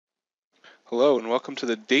Hello and welcome to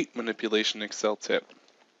the date manipulation Excel tip.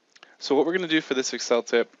 So what we're going to do for this Excel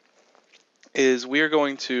tip is we are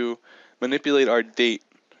going to manipulate our date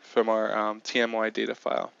from our TMY data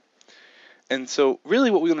file. And so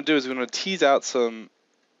really what we want to do is we want to tease out some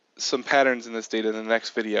patterns in this data in the next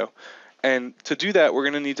video. And to do that, we're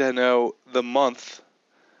going to need to know the month,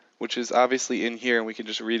 which is obviously in here and we can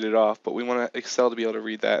just read it off, but we want Excel to be able to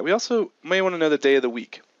read that. We also may want to know the day of the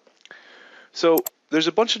week. So there's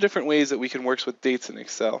a bunch of different ways that we can work with dates in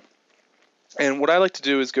Excel. And what I like to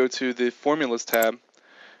do is go to the Formulas tab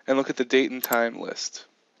and look at the date and time list.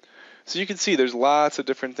 So you can see there's lots of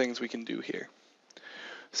different things we can do here.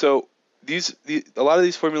 So a lot of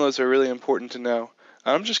these formulas are really important to know.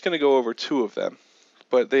 I'm just going to go over two of them,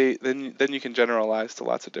 but then you can generalize to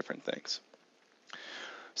lots of different things.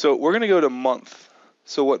 So we're going to go to month.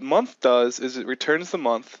 So what month does is it returns the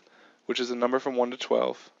month, which is a number from 1 to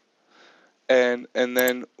 12. And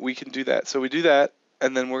then we can do that. So we do that,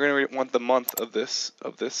 and then we're going to want the month of this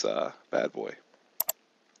bad boy.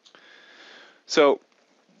 So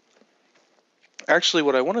actually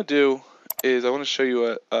what I want to do is I want to show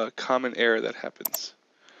you a common error that happens.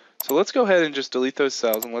 So let's go ahead and just delete those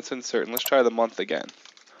cells and let's insert, and let's try the month again.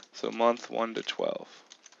 So month 1 to 12.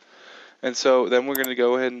 And so then we're going to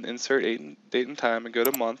go ahead and insert date and time and go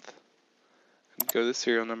to month and go to the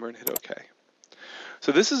serial number and hit OK.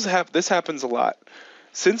 So this happens a lot.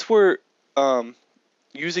 Since we're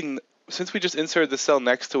since we just inserted the cell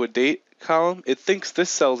next to a date column, it thinks this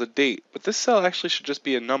cell is a date, but this cell actually should just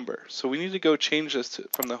be a number. So we need to go change this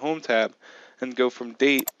from the Home tab and go from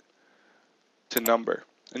date to number.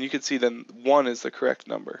 And you can see then 1 is the correct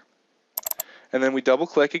number. And then we double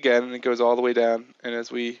click again and it goes all the way down, and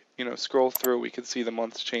as we scroll through we can see the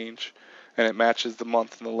months change and it matches the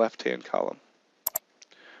month in the left hand column.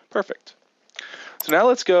 Perfect. So now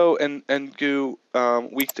let's go and do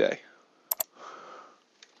weekday.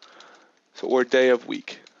 So, or day of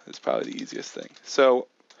week is probably the easiest thing. So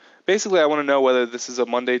basically I want to know whether this is a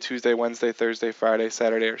Monday, Tuesday, Wednesday, Thursday, Friday,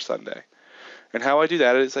 Saturday, or Sunday. And how I do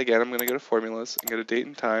that is, again, I'm going to go to formulas and go to date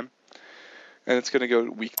and time, and it's going to go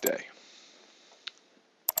to weekday.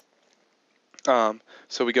 So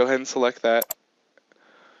we go ahead and select that.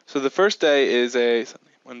 So the first day is a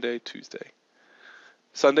Monday, Tuesday.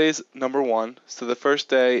 Sunday's number 1, so the first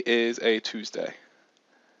day is a Tuesday.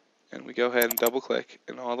 And we go ahead and double click,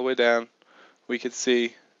 and all the way down we can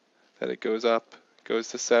see that it goes up, goes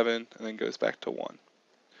to 7, and then goes back to 1.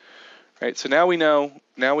 Right, so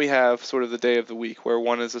now we have sort of the day of the week, where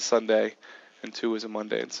 1 is a Sunday and 2 is a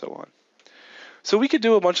Monday, and so on. So we could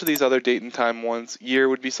do a bunch of these other date and time ones. Year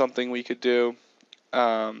would be something we could do.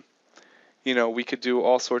 We could do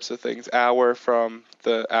all sorts of things. Hour from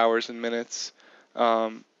the hours and minutes.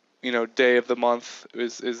 Day of the month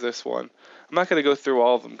is this one. I'm not going to go through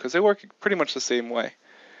all of them because they work pretty much the same way.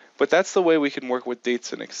 But that's the way we can work with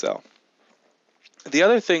dates in Excel. The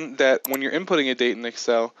other thing that when you're inputting a date in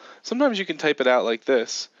Excel, sometimes you can type it out like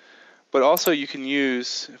this, but also you can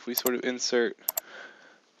use, if we sort of insert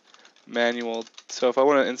manual, so if I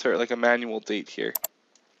want to insert like a manual date here,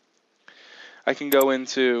 I can go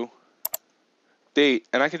into date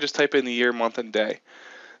and I can just type in the year, month, and day.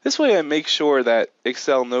 This way I make sure that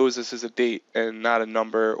Excel knows this is a date and not a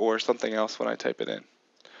number or something else when I type it in.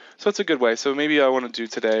 So it's a good way. So maybe I want to do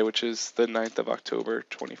today, which is the 9th of October,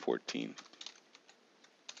 2014.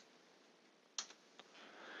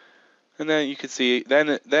 And then you can see,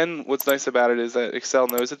 then what's nice about it is that Excel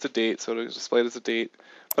knows it's a date, so it'll display it as a date.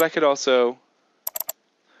 But I could also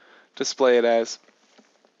display it as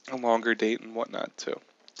a longer date and whatnot too.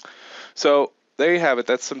 So there you have it.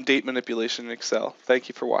 That's some date manipulation in Excel. Thank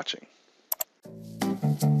you for watching.